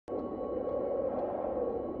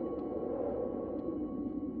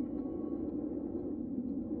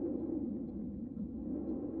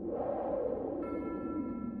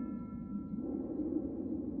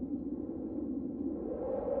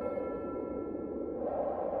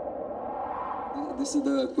This is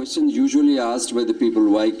the question usually asked by the people,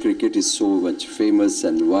 why cricket is so much famous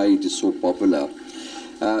and why it is so popular.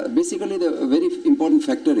 Basically, the very important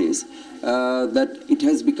factor is that it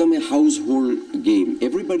has become a household game.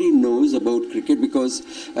 Everybody knows about cricket because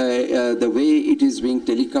the way it is being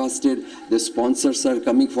telecasted, the sponsors are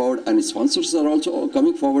coming forward, and sponsors are also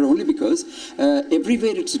coming forward only because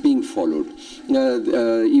everywhere it's being followed.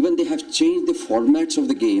 Even they have changed the formats of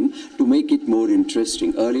the game to make it more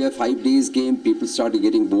interesting. Earlier, 5 days game, people started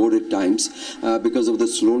getting bored at times because of the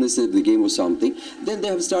slowness of the game or something. Then they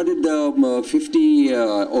have started 50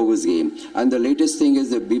 overs game, and the latest thing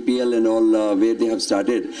is the BPL and all, where they have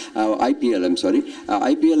started IPL. I'm sorry,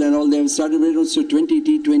 IPL and all. They have started with also 20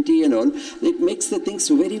 T20 and all. It makes the things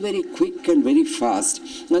very quick and very fast,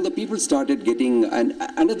 and the people started getting. And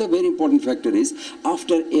another very important factor is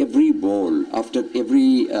after every ball, after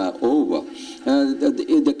every over,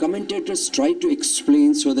 the commentators try to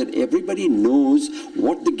explain so that everybody knows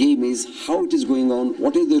what the game is, how it is going on,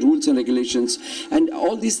 what are the rules and regulations, and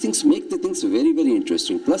all these things make the things very interesting.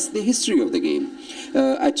 Plus the history of the game.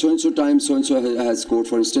 At so-and-so time, so-and-so has scored,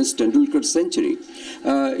 for instance, Tendulkar's century.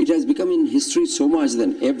 It has become in history so much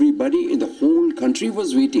that everybody in the whole country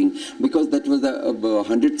was waiting because that was the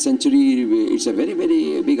 100th century. It's a very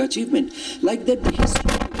big achievement. Like that, the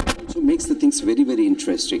history also makes the things very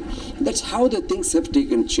interesting. That's how the things have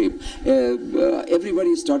taken shape.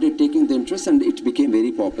 Everybody started taking the interest and it became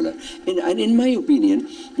very popular. And in my opinion,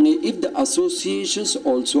 if the associations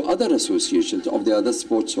also, other associations of the other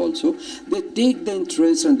sports also, they take the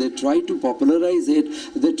interest and they try to popularize it,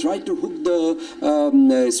 they try to hook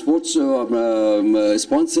the sports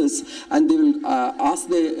sponsors, and they will ask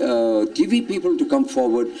the TV people to come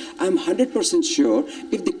forward. I'm 100% sure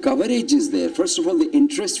if the coverage is there, first of all, the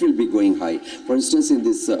interest will be going high. For instance, in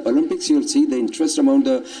this Olympics, you'll see the interest among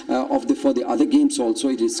the for the other games also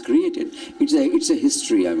it is created. It's a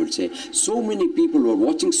history, I would say. So many people are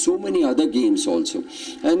watching so many other games also,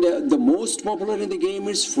 and the most popular in the game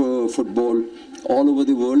is football. All over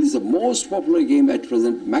the world is the most popular game at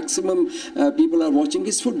present. Maximum people are watching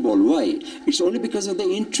is football. Why? It's only because of the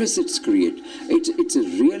interest it's create.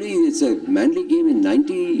 It's a manly game in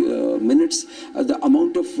 90 minutes. The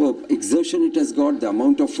amount of exertion it has got, the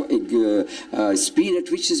amount of speed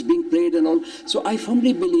at which is being played and all. So I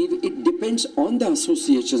firmly believe it depends on the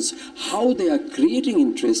associations, how they are creating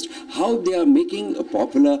interest, how they are making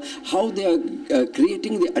popular, how they are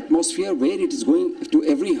creating the atmosphere where it is going to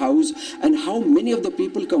every house, and how many of the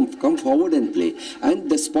people come forward and play. And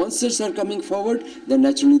the sponsors are coming forward, then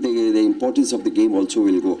naturally the importance of the game also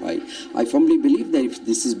will go high. I firmly believe that if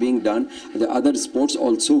this is being done, the other sports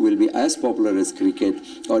also will be as popular as cricket,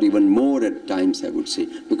 or even more at times, I would say,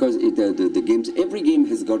 because the games, every game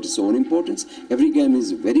has got its own importance. Every game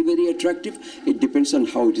is very attractive. It depends on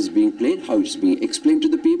how it is being played, how it is being explained to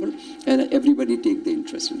the people, and everybody take the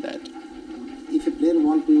interest in that. If a player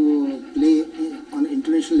wants to play on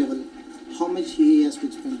international level, how much he has to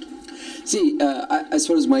spend? See, as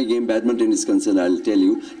far as my game, badminton, is concerned, I'll tell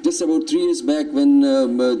you, just about 3 years back when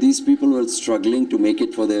these people were struggling to make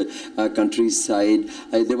it for the country's side,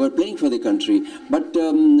 they were playing for the country, but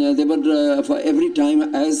they were, for every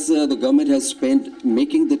time, as the government has spent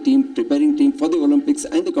making the team, preparing team for the Olympics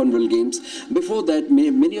and the Commonwealth Games, before that,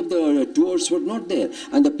 many of the tours were not there,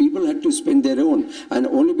 and the people had to spend their own. And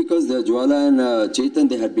only because the Jwala and Chetan,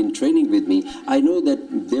 they had been training with me, I know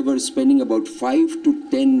that they were spending about 5 to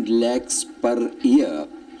 10 lakhs per year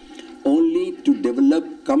only to develop,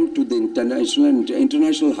 come to the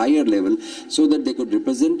international higher level, so that they could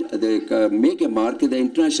represent, they make a mark at the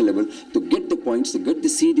international level to get the points, to get the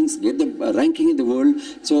seedings, get the ranking in the world.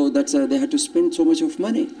 So that's they had to spend so much of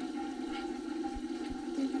money.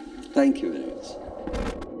 Thank you very much.